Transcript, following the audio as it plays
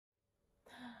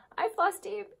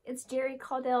Flosstube, it's Jerry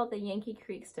Caudell, the Yankee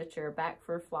Creek Stitcher, back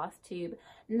for Flosstube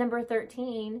number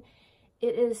 13.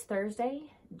 It is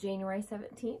Thursday, January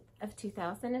 17th of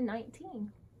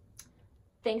 2019.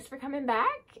 Thanks for coming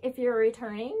back if you're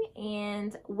returning,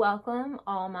 and welcome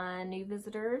all my new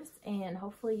visitors, and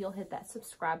hopefully you'll hit that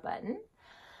subscribe button.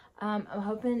 I'm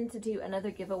hoping to do another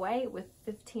giveaway with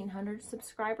 1,500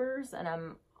 subscribers, and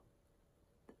I'm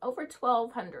over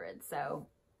 1,200, so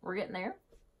we're getting there.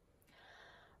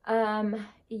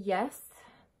 Yes,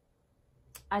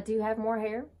 I do have more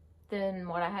hair than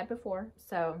what I had before,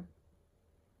 so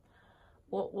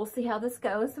we'll see how this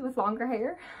goes with longer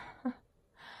hair.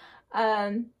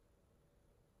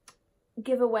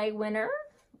 Giveaway winner.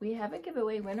 We have a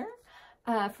giveaway winner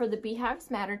for the Beehives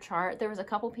Matter chart. There was a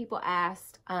couple people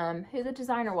asked who the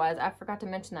designer was. I forgot to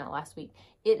mention that last week.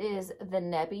 It is the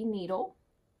Nebby Needle.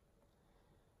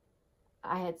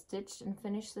 I had stitched and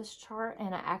finished this chart,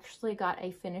 and I actually got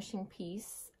a finishing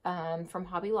piece from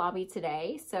Hobby Lobby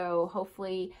today. So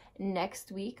hopefully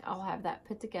next week I'll have that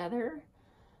put together.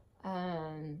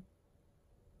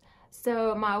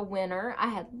 So my winner, I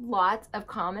had lots of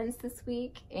comments this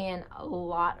week and a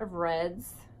lot of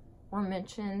reds were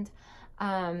mentioned.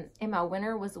 And my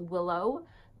winner was Willow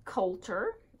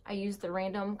Coulter. I used the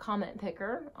random comment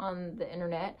picker on the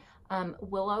internet.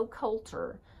 Willow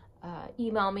Coulter.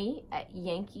 Email me at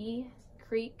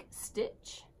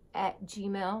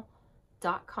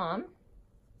yankeecreekstitch@gmail.com.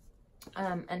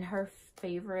 And her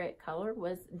favorite color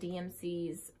was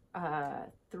DMC's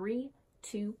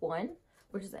 321,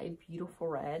 which is a beautiful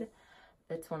red.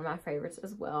 That's one of my favorites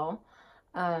as well.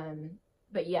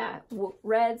 But yeah,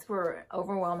 reds were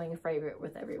overwhelming favorite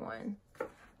with everyone.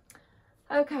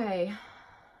 Okay.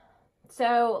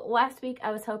 So last week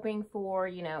I was hoping for,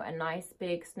 you know, a nice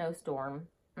big snowstorm.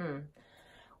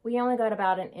 We only got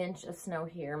about an inch of snow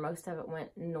here. Most of it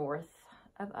went north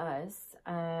of us.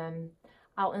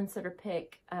 I'll insert a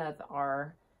pic of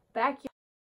our backyard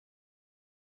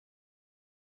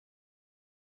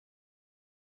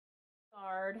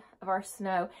of our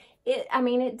snow. I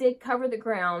mean, it did cover the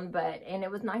ground, and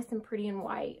it was nice and pretty and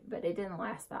white, but it didn't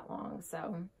last that long.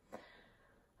 So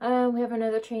we have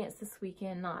another chance this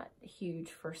weekend. Not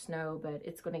huge for snow, but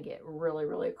it's going to get really,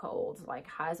 really cold, like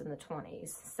highs in the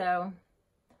 20s. So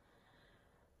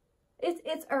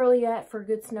it's early yet for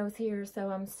good snows here,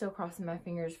 so I'm still crossing my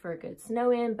fingers for a good snow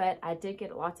in, but I did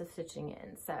get lots of stitching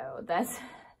in, so that's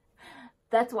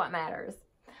what matters.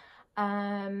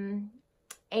 And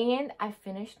I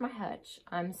finished my hutch.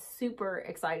 I'm super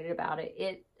excited about it.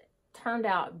 It turned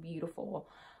out beautiful.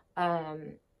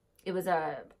 It was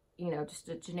just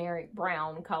a generic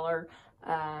brown color.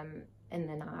 And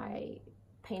then I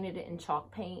painted it in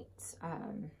chalk paint.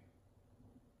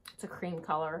 It's a cream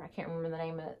color. I can't remember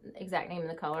the exact name of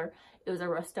the color. It was a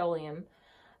Rust-Oleum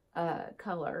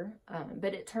color.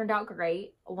 But it turned out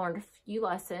great. I learned a few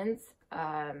lessons.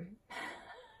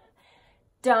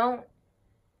 Don't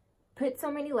put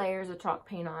so many layers of chalk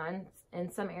paint on.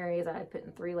 In some areas I had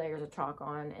put 3 layers of chalk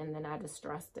on, and then I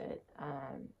distressed it.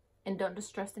 And don't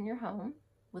distress in your home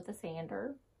with a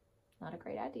sander. Not a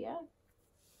great idea.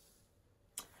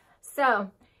 So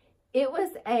it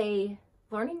was a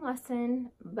learning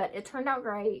lesson, but it turned out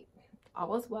great. All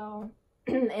was well.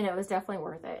 And it was definitely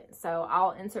worth it. So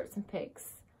I'll insert some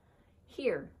pics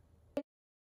here.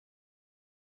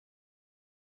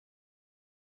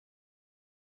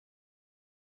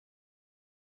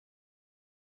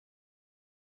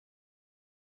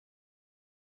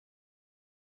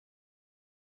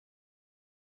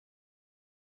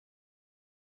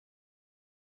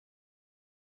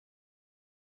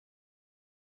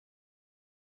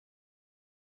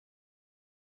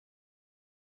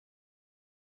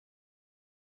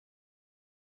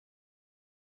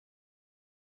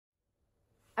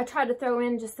 I tried to throw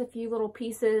in just a few little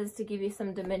pieces to give you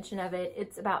some dimension of it.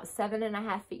 It's about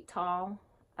 7.5 feet tall,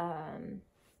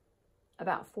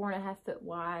 about 4.5 foot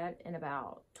wide, and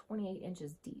about 28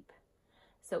 inches deep.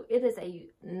 So it is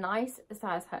a nice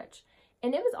size hutch.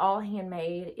 And it was all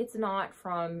handmade. It's not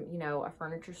from, a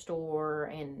furniture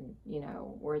store and,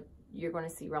 where you're going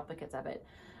to see replicates of it.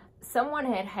 Someone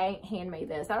had handmade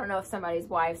this. I don't know if somebody's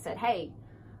wife said, hey,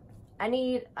 I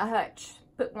need a hutch.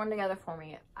 Put one together for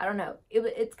me. I don't know.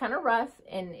 It's kind of rough,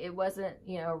 and it wasn't,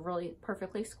 really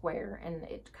perfectly square, and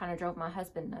it kind of drove my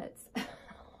husband nuts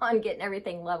on getting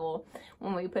everything level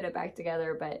when we put it back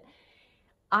together. But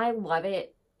I love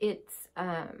it. It's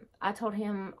I told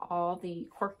him all the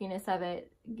quirkiness of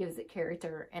it gives it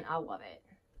character, and I love it.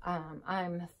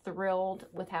 I'm thrilled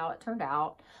with how it turned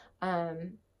out.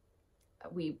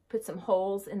 We put some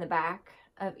holes in the back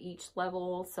of each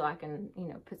level so I can,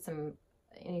 put some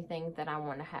anything that I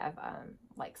want to have,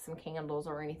 like some candles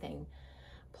or anything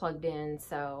plugged in.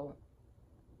 So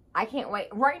I can't wait.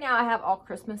 Right now I have all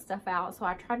Christmas stuff out, so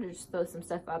I tried to just throw some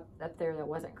stuff up there that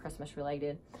wasn't Christmas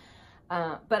related.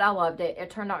 But I loved it. It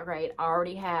turned out great. I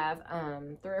already have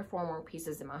 3 or 4 more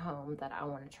pieces in my home that I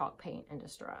want to chalk paint and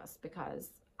distress, because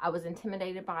I was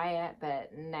intimidated by it.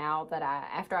 But now that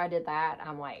after I did that,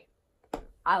 I'm like,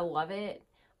 I love it.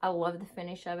 I love the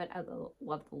finish of it. I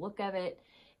love the look of it.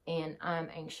 And I'm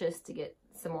anxious to get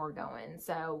some more going.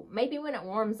 So maybe when it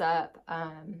warms up,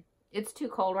 it's too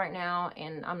cold right now,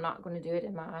 and I'm not going to do it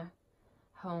in my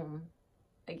home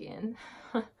again.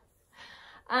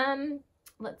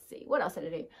 Let's see. What else did I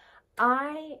do?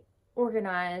 I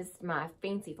organized my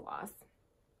fancy floss.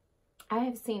 I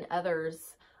have seen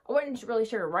others. I wasn't really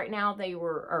sure. Right now they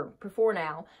were, or before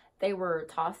now, they were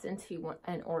tossed into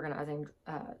an organizing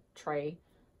tray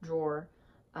drawer,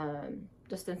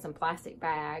 just in some plastic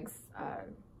bags.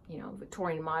 You know,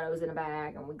 Victorian mottos in a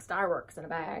bag and Wig Styleworks in a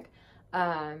bag.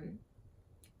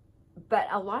 But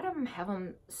a lot of them have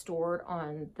them stored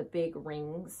on the big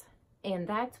rings, and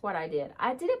that's what I did.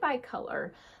 I did it by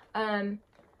color. You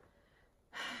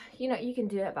know, you can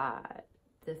do it by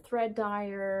the thread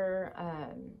dyer,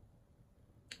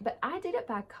 but I did it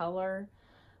by color,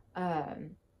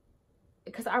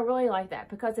 because I really like that.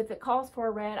 Because if it calls for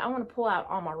a red, I want to pull out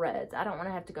all my reds. I don't want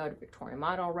to have to go to Victorian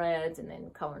Model reds and then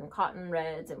Color and Cotton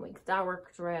reds and Wig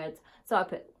Styleworks reds. So I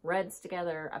put reds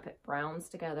together, I put browns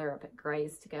together, I put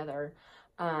grays together,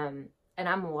 and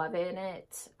I'm loving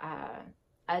it.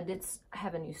 I did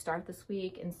have a new start this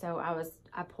week, and so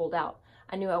I pulled out.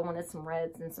 I knew I wanted some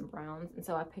reds and some browns, and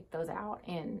so I picked those out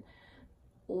and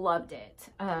loved it.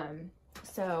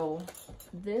 So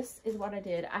this is what I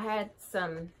did. I had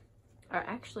some, I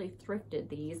actually thrifted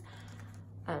these.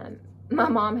 My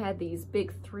mom had these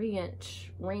big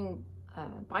 3-inch ring,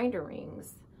 binder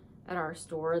rings at our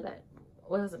store that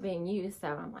wasn't being used. So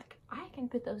I'm like, I can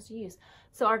put those to use.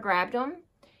 So I grabbed them.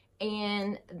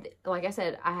 And like I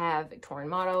said, I have Victorian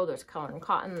Motto, there's Color and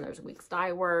Cotton, there's Wig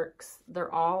Styleworks.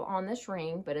 They're all on this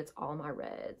ring, but it's all my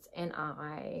reds. And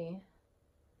I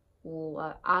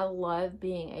love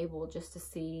being able just to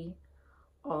see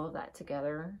all of that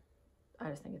together.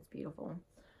 I just think it's beautiful.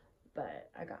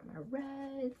 But I got my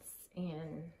reds,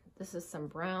 and this is some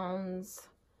browns,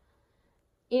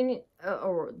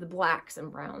 or the blacks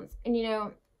and browns. And you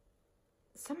know,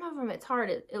 some of them, it's hard.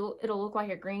 It'll look like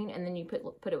a green, and then you put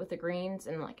it with the greens,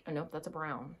 and like, oh nope, that's a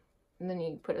brown. And then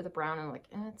you put it with the brown, and like,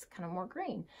 it's kind of more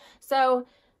green. So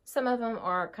some of them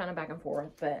are kind of back and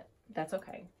forth, but that's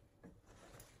okay.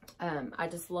 I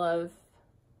just love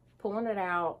pulling it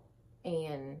out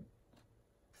and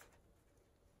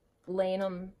laying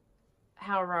them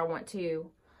however I want to.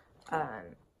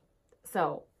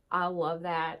 So I love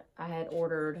that. I had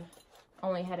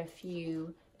only had a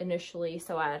few initially,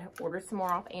 so I had ordered some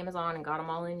more off Amazon and got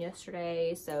them all in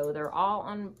yesterday. So they're all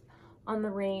on the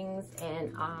rings,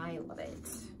 and I love it.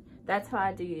 That's how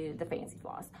I do the fancy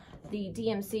floss. The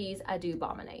DMCs, I do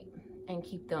bombinate and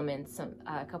keep them in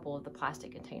a couple of the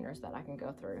plastic containers that I can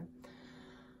go through.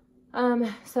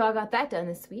 So I got that done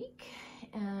this week.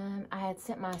 I had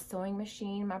sent my sewing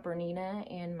machine, my Bernina,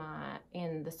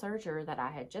 and the serger that I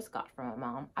had just got from my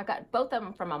mom. I got both of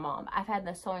them from my mom. I've had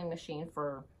the sewing machine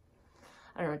for,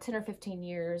 I don't know, 10 or 15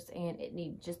 years, and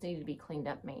it just needed to be cleaned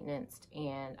up, maintenanced.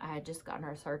 And I had just gotten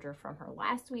her serger from her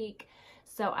last week,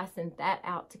 so I sent that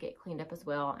out to get cleaned up as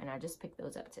well, and I just picked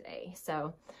those up today.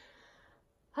 So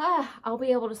I'll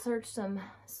be able to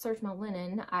serge my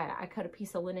linen. I cut a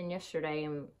piece of linen yesterday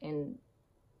and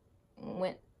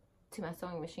went to my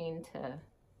sewing machine to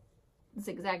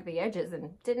zigzag the edges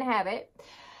and didn't have it.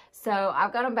 So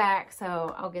I've got them back,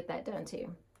 so I'll get that done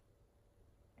too.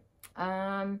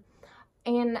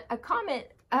 And a comment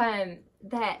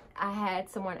that I had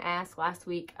someone ask last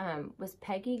week was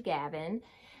Peggy Gavin.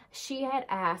 She had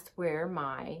asked where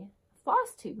my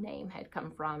Flosstube name had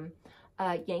come from.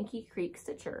 Yankee Creek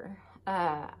Stitcher.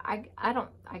 I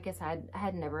guess I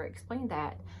had never explained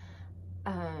that.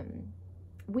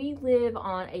 We live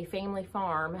on a family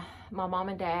farm. My mom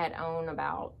and dad own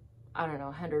about, I don't know,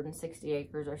 160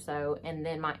 acres or so. And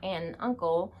then my aunt and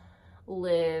uncle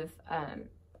live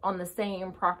on the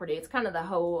same property. It's kind of a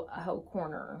whole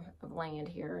corner of land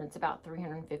here. It's about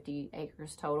 350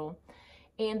 acres total.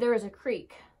 And there is a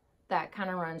creek that kind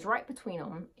of runs right between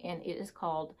them, and it is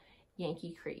called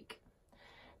Yankee Creek.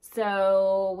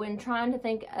 So when trying to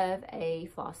think of a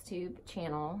Flosstube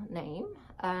channel name,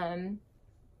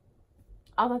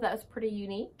 I thought that was pretty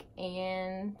unique,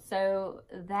 and so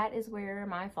that is where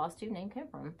my Flosstube name came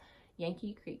from.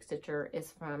 Yankee Creek Stitcher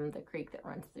is from the creek that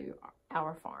runs through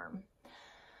our farm.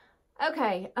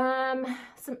 Okay,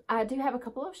 I do have a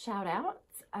couple of shout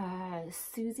outs.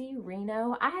 Susie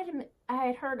Reno. I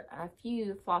had heard a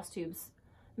few Flosstubes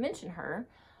mention her.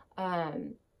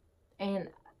 And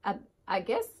I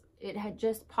guess it had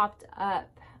just popped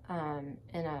up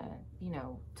in a, you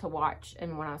know, to watch,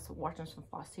 and when I was watching some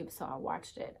Flosstubes, so I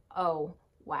watched it. Oh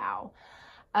wow.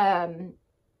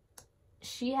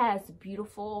 She has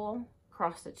beautiful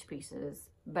cross stitch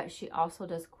pieces, but she also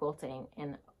does quilting,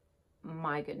 and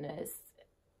my goodness,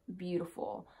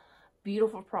 beautiful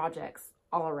projects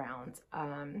all around.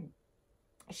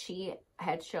 She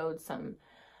had showed some,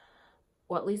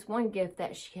 well, at least one gift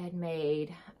that she had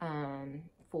made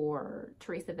for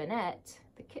Teresa Vanette,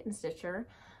 the kitten stitcher.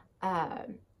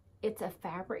 It's a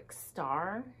fabric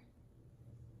star.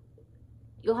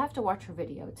 You'll have to watch her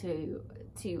video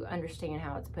to understand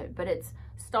how it's put, but it's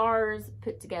stars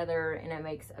put together and it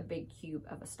makes a big cube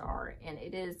of a star, and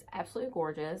it is absolutely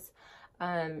gorgeous.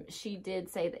 She did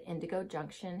say that Indigo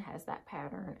Junction has that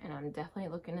pattern, and I'm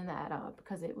definitely looking that up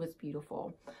because it was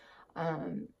beautiful.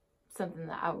 Something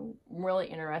that I'm really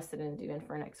interested in doing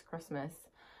for next Christmas.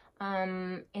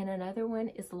 And another one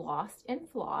is Lost in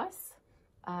Floss,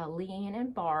 Leanne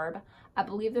and Barb. I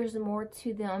believe there's more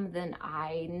to them than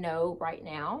I know right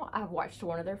now. I've watched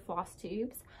one of their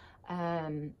Flosstubes.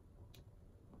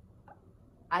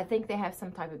 I think they have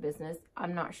some type of business.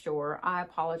 I'm not sure. I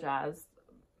apologize.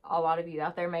 A lot of you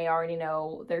out there may already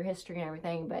know their history and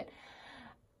everything, but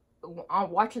on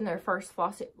watching their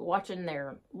watching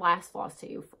their last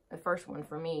Flosstube, the first one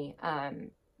for me,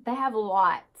 they have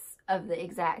lots of the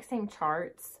exact same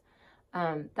charts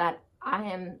that I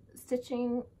am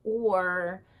stitching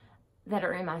or that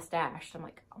are in my stash. I'm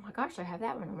like, oh my gosh, I have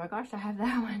that one. Oh my gosh, I have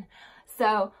that one.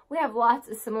 So we have lots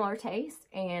of similar tastes,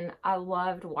 and I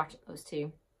loved watching those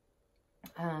two.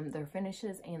 Their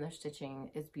finishes and their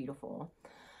stitching is beautiful.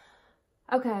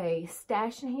 Okay,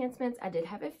 stash enhancements. I did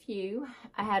have a few.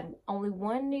 I had only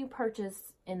one new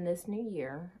purchase in this new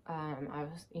year. I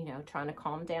was, you know, trying to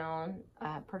calm down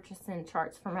purchasing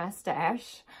charts for my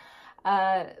stash.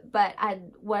 But I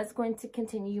was going to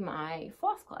continue my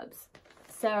floss clubs.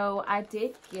 So I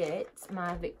did get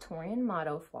my Victorian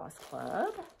Motto Floss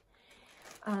Club.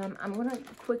 I'm going to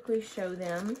quickly show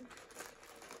them.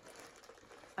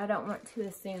 I don't want to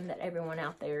assume that everyone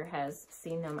out there has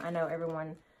seen them. I know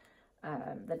everyone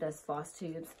that does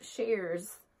Flosstubes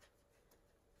shares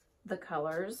the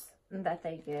colors that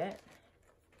they get,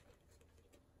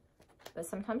 but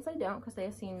sometimes they don't because they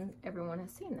assume everyone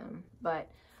has seen them. But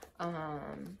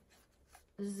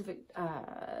this is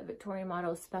a Victorian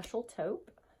Motto Special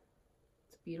Taupe.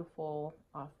 It's a beautiful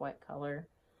off-white color.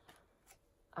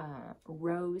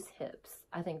 Rose Hips.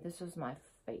 I think this was my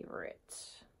favorite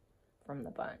from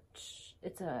the bunch.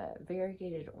 It's a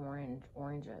variegated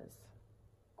oranges.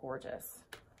 Gorgeous.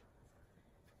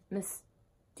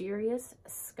 Mysterious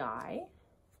Sky.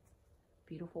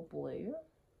 Beautiful blue.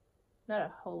 Not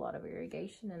a whole lot of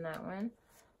variegation in that one.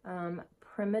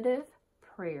 Primitive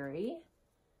Prairie.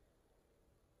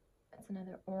 That's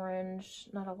another orange.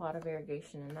 Not a lot of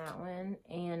variegation in that one.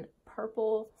 And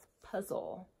Purple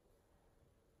Puzzle.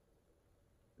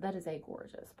 That is a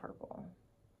gorgeous purple.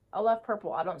 I love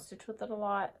purple. I don't stitch with it a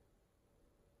lot,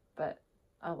 but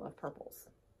I love purples.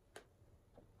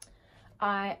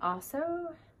 I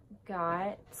also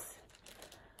got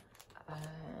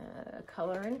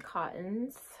Color and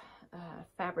Cotton's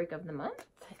Fabric of the Month,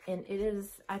 and it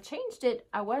is, I changed it.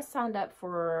 I was signed up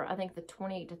for, I think, the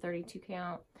 28 to 32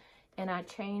 count, and I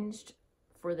changed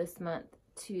for this month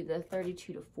to the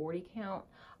 32 to 40 count.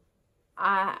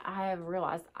 I have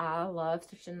realized I love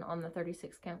stitching on the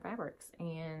 36 count fabrics,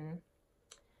 and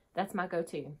that's my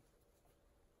go-to.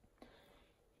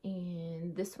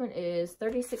 And this one is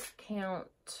 36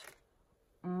 count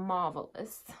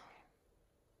Marvelous.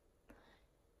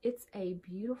 It's a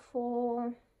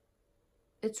beautiful,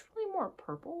 it's really more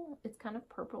purple. It's kind of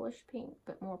purplish pink,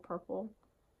 but more purple.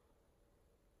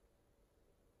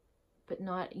 But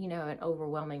not, you know, an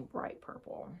overwhelming bright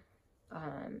purple.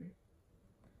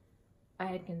 I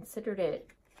had considered it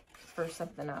for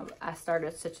something I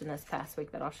started stitching this past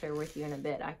week that I'll share with you in a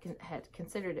bit. I had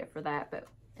considered it for that, but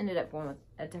ended up going with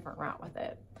a different route with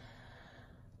it.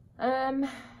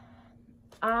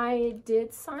 I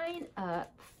did sign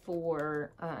up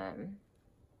for, oh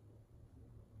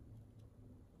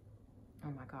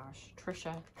my gosh,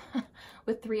 Trisha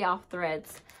with 3 Off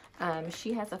Threads.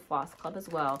 She has a floss club as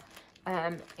well.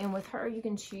 And with her, you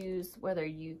can choose whether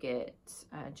you get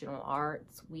general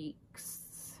arts, weeks.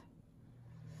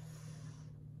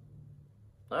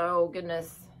 Oh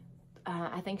goodness.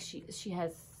 I think she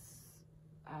has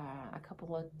a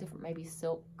couple of different maybe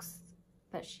silks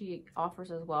that she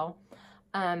offers as well.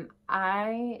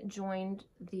 I joined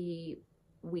the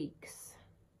Weeks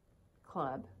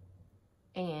Club,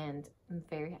 and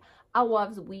I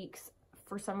love Weeks.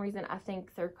 For some reason, I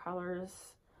think their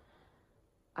colors,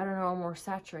 I don't know, are more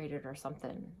saturated or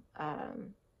something.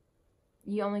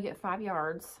 You only get 5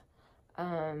 yards,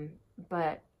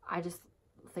 but I just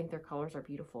think their colors are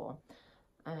beautiful.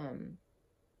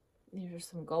 These are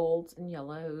some golds and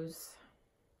yellows.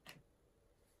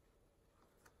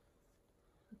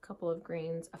 A couple of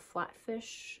greens, a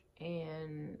flatfish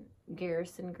and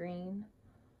Garrison green.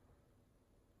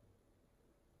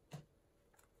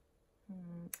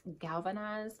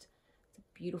 Galvanized. It's a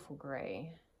beautiful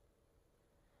gray.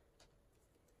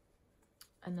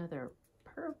 Another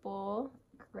purple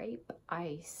grape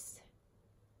ice.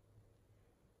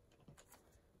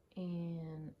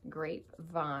 And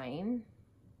grapevine.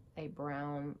 A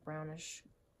brownish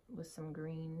with some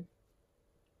green.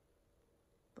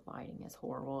 The lighting is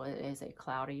horrible. It is a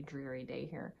cloudy, dreary day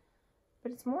here.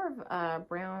 But it's more of a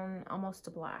brown, almost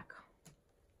a black.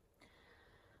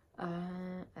 A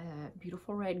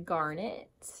beautiful red garnet.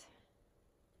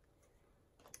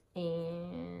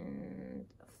 And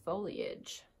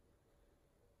foliage.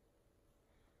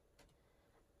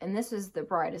 And this is the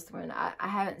brightest one. I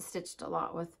haven't stitched a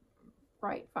lot with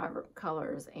bright, vibrant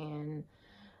colors. And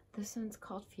this one's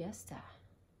called Fiesta.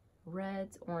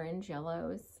 Reds, orange,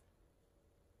 yellows.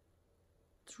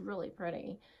 It's really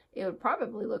pretty. It would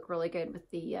probably look really good with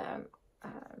the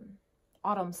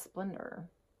Autumn Splendor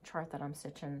chart that I'm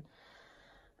stitching.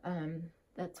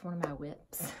 That's one of my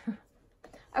whips.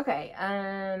 Okay,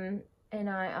 and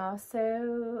I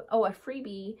also, a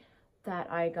freebie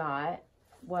that I got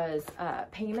was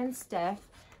Pam and Steph.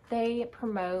 They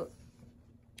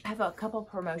have a couple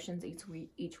promotions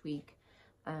each week.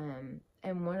 And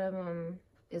one of them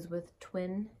is with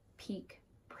Twin Peak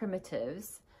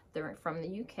Primitives. They're from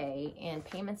the UK, and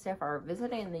Pam and Steph are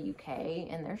visiting the UK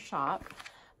in their shop.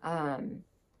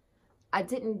 I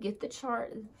didn't get the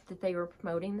chart that they were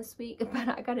promoting this week, but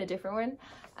I got a different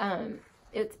one.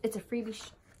 It's a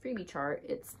freebie chart.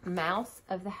 It's Mouse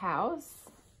of the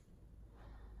House.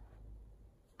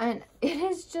 And it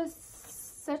is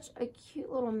just such a cute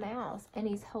little mouse, and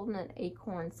he's holding an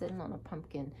acorn sitting on a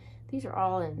pumpkin. These are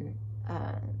all in,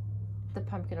 the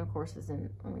pumpkin, of course, is in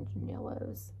orange and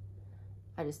yellows.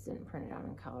 I just didn't print it out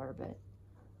in color, but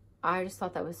I just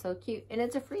thought that was so cute. And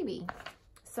it's a freebie.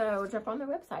 So jump on their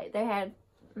website. They had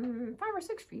 5 or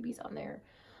 6 freebies on there.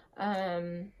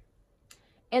 And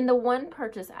the one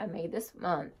purchase I made this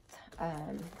month,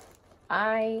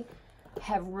 I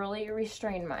have really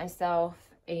restrained myself,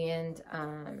 and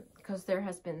because there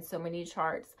has been so many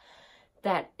charts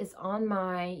that is on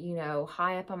my, you know,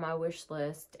 high up on my wish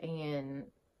list and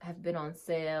have been on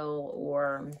sale,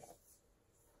 or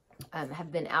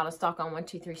have been out of stock on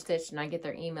 1-2-3 Stitch, and I get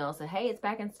their emails that, hey, it's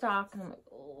back in stock, and I'm like,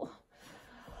 oh.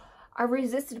 I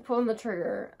resisted pulling the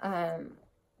trigger,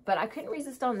 but I couldn't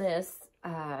resist on this.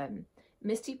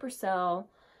 Misty Purcell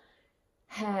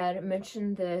had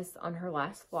mentioned this on her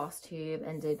last Flosstube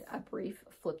and did a brief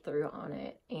flip through on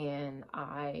it, and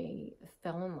I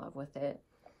fell in love with it.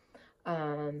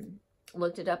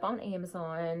 Looked it up on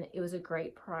Amazon. It was a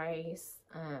great price.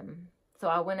 So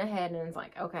I went ahead and was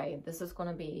like, okay, this is going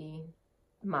to be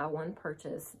my one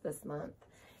purchase this month.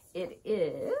 It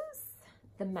is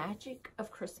The Magic of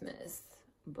Christmas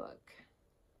book.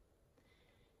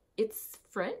 It's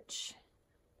French.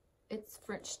 It's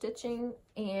French stitching,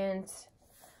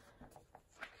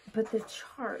 but the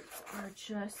charts are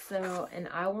just so, and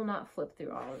I will not flip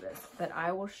through all of this, but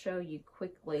I will show you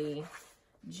quickly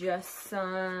just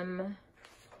some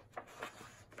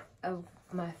of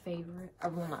my favorite, or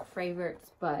well, not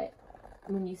favorites, but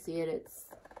when you see it,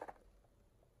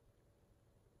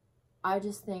 I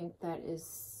just think that is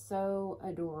so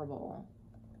adorable.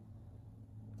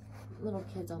 Little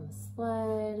kids on the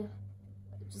sled.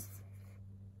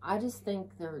 I just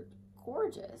think they're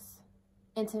gorgeous.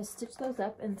 And to stitch those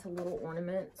up into little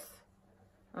ornaments,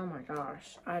 oh my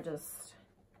gosh,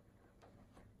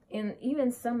 and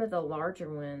even some of the larger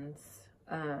ones,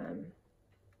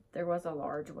 there was a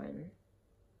large one.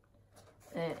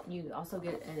 And you also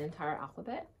get an entire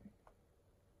alphabet.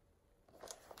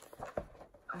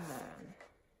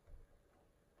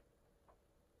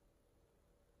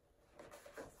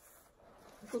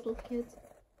 Little kids,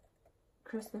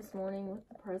 Christmas morning with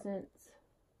the presents.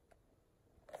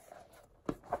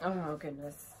 Oh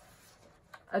goodness,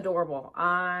 adorable.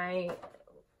 I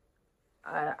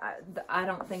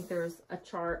don't think there's a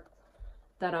chart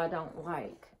that I don't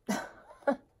like.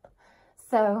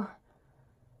 So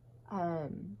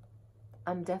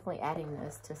I'm definitely adding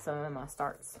this to some of my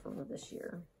starts for this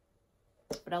year.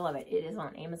 But I love it. It is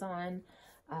on Amazon.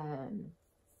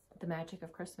 The Magic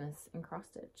of Christmas in cross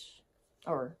stitch,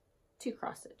 or 2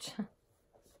 cross stitch.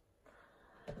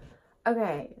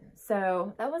 Okay,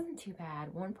 so that wasn't too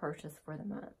bad. 1 purchase for the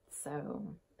month.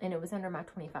 So, and it was under my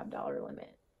 $25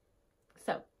 limit.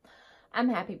 So, I'm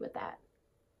happy with that.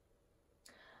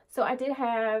 So, I did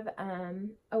have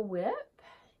a whip.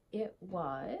 It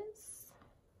was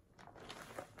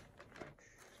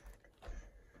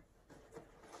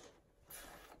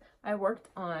I worked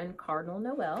on Cardinal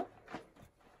Noel.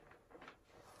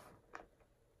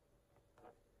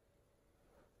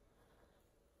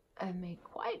 I made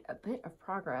quite a bit of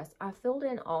progress. I filled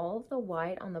in all of the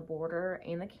white on the border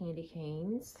and the candy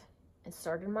canes and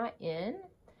started my N.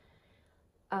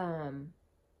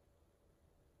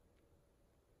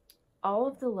 All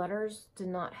of the letters did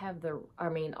not have the,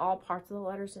 all parts of the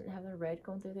letters didn't have the red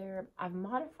going through there. I've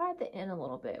modified the N a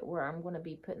little bit where I'm going to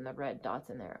be putting the red dots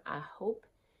in there. I hope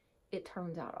it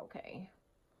turns out okay.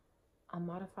 I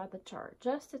modified the chart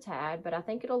just a tad, but I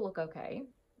think it'll look okay.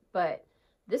 But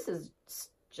this is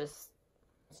just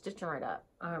stitching right up.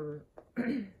 I'm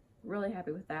really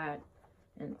happy with that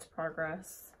and its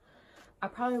progress. I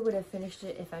probably would have finished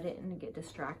it if I didn't get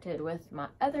distracted with my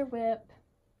other whip.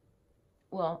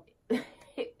 Well,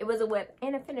 it was a whip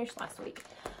and a finish last week.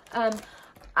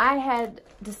 I had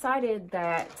decided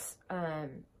that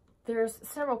there's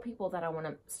several people that I want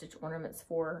to stitch ornaments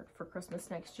for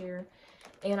Christmas next year.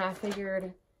 And I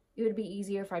figured it would be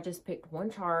easier if I just picked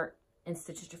one chart and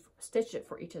stitched it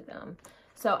for each of them.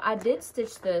 So I did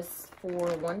stitch this for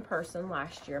one person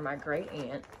last year, my great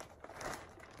aunt.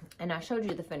 And I showed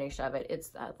you the finish of it. It's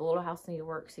the Little House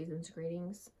Needlework Season's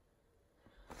Greetings.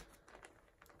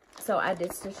 So I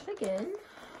did stitch it again.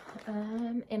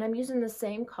 And I'm using the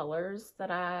same colors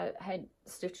that I had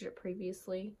stitched it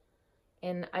previously.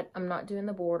 And I'm not doing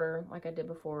the border like I did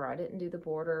before. I didn't do the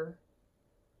border,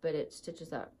 but it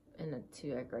stitches up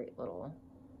into a great little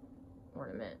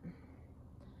ornament.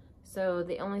 So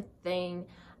the only thing,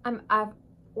 I've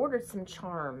ordered some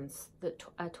charms,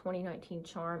 a 2019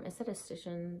 charm. Instead of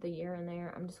stitching the year in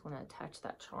there, I'm just going to attach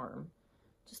that charm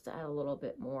just to add a little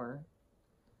bit more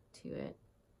to it.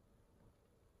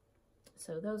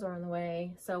 So those are on the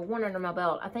way. So 1 under my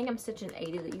belt. I think I'm stitching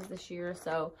 8 of these this year.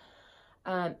 So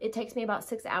it takes me about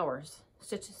 6 hours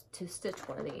to stitch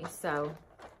one of these. So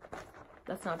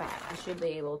that's not bad. I should be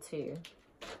able to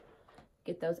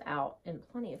get those out in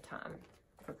plenty of time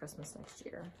for Christmas next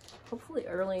year. Hopefully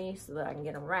early so that I can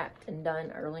get them wrapped and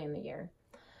done early in the year.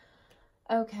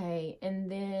 Okay,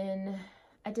 and then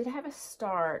I did have a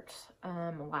start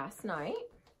last night.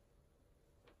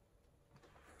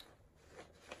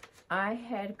 I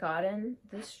had gotten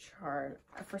this chart.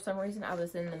 For some reason, I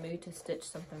was in the mood to stitch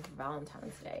something for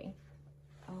Valentine's Day.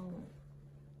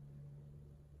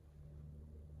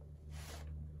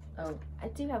 Oh, I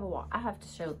do have a wall. I have to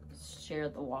share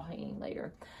the wall hanging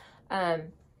later.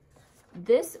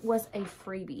 This was a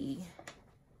freebie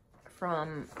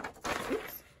from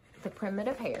the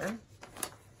Primitive Hair.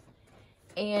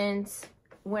 And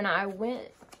when I went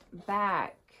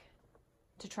back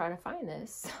to try to find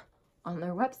this on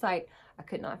their website, I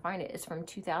could not find it. It's from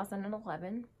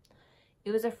 2011.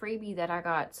 It was a freebie that I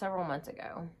got several months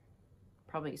ago,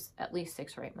 probably at least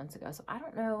 6 or 8 months ago. So I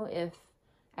don't know if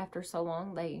after so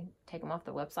long they take them off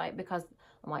the website, because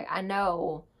I'm like, I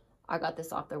know I got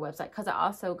this off their website, because I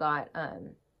also got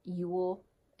Yule,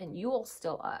 and Yule's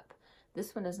still up.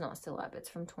 This one is not still up. It's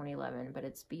from 2011, but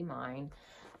it's Be Mine.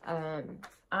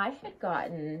 I had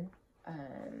gotten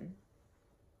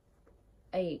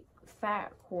a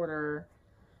fat quarter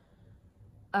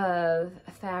of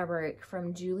fabric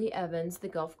from Julie Evans, the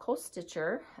Gulf Coast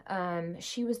Stitcher.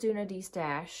 She was doing a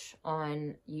de-stash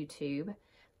on YouTube,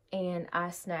 and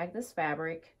I snagged this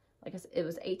fabric. Like I said, it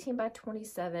was 18 by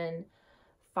 27,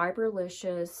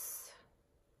 Fiberlicious.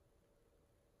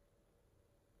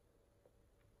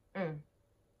 Hold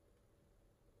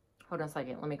on a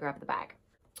second, let me grab the bag.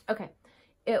 Okay,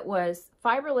 it was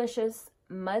Fiberlicious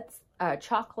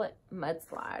chocolate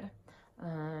mudslide.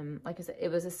 Like I said, it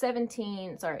was a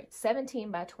 17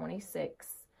 by 26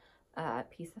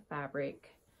 piece of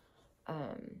fabric.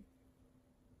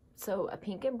 So a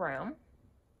pink and brown.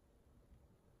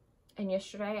 And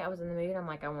yesterday I was in the mood. I'm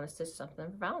like, I want to stitch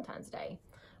something for Valentine's Day.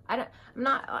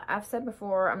 I've said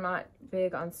before, I'm not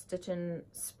big on stitching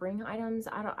spring items.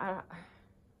 I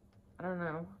don't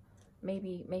know.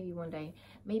 Maybe one day.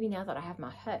 Maybe now that I have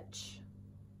my hutch,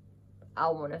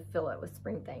 I'll want to fill it with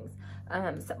spring things.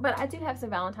 But I do have some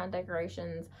Valentine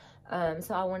decorations.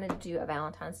 So I wanted to do a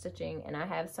Valentine stitching, and I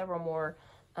have several more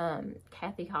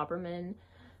Kathy Haberman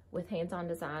with Hands On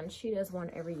Design. She does one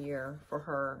every year for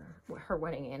her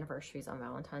wedding anniversaries on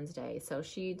Valentine's Day. So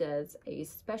she does a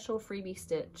special freebie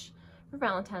stitch for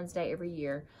Valentine's Day every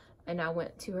year. And I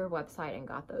went to her website and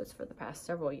got those for the past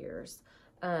several years.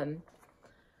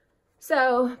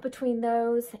 So between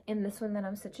those and this one that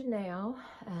I'm stitching now,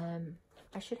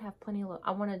 I should have plenty of,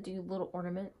 I want to do little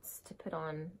ornaments to put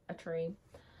on a tree.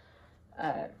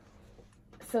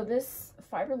 So this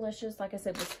Fiberlicious, like I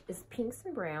said, is pinks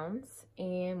and browns.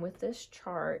 And with this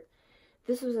chart,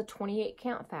 this was a 28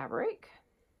 count fabric.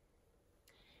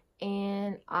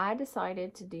 And I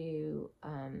decided to do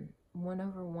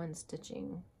 1/1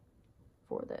 stitching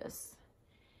for this.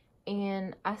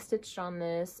 And I stitched on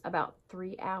this about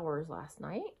 3 hours last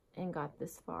night and got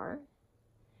this far.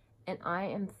 And I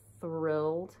am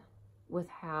thrilled with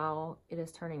how it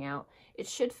is turning out. It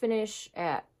should finish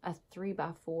at a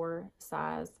 3x4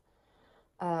 size.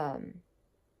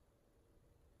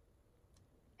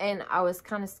 And I was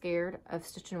kind of scared of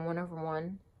stitching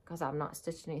 1/1 because I've not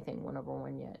stitched anything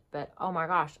 1/1 yet. But oh my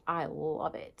gosh, I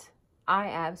love it. I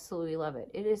absolutely love it.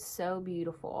 It is so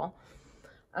beautiful.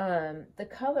 The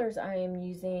colors I am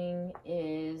using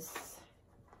is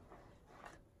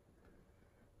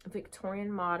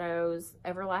Victorian Motto's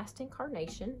Everlasting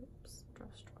Carnation. Oops,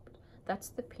 that's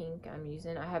the pink I'm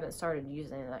using. I haven't started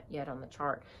using that yet on the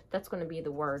chart. That's going to be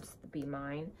the words, the Be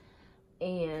Mine.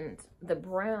 And the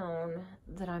brown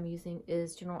that I'm using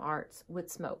is General Arts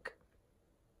Wood Smoke.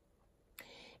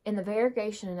 And the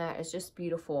variegation in that is just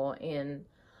beautiful. And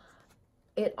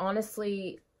it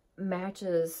honestly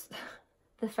matches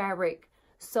the fabric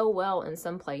so well in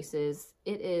some places.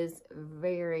 It is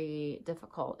very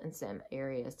difficult in some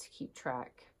areas to keep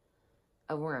track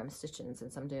of where I'm stitching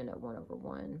since I'm doing it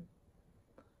 1/1.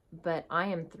 But I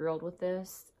am thrilled with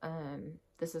this.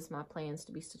 This is my plans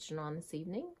to be stitching on this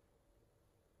evening.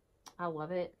 I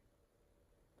love it.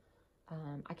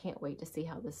 I can't wait to see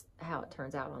how it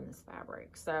turns out on this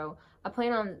fabric. So I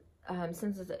plan on,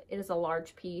 since it is a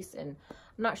large piece and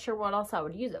I'm not sure what else I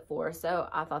would use it for, so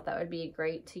I thought that would be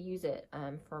great to use it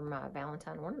for my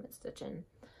Valentine ornament stitching.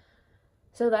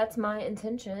 So that's my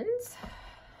intentions.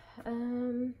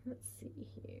 Let's see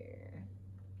here.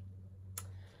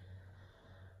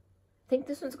 I think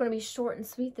this one's going to be short and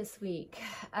sweet this week.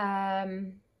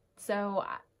 So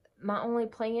my only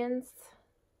plans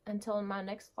until my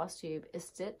next Flosstube is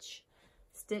stitch,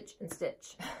 stitch, and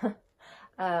stitch.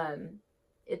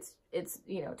 It's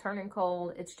you know, turning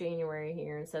cold. It's January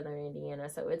here in Southern Indiana,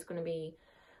 so it's going to be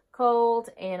cold,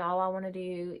 and all I want to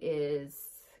do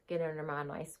is get under my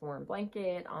nice warm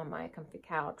blanket on my comfy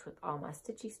couch with all my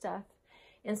stitchy stuff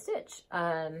and stitch.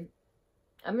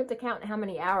 I meant to count how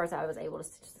many hours I was able to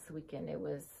stitch this weekend. It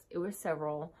was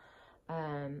several.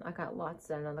 I got lots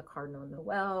done on the Cardinal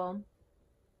Noel.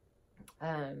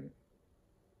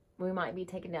 We might be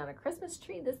taking down a Christmas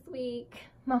tree this week.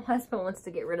 My husband wants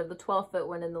to get rid of the 12-foot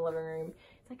one in the living room.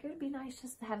 It's like, it would be nice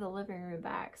just to have the living room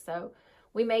back. So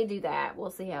we may do that.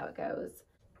 We'll see how it goes.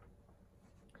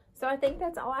 So I think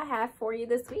that's all I have for you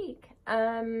this week.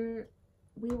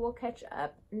 We will catch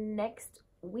up next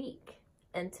week.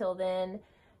 Until then,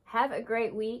 have a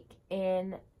great week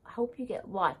and hope you get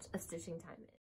lots of stitching time in.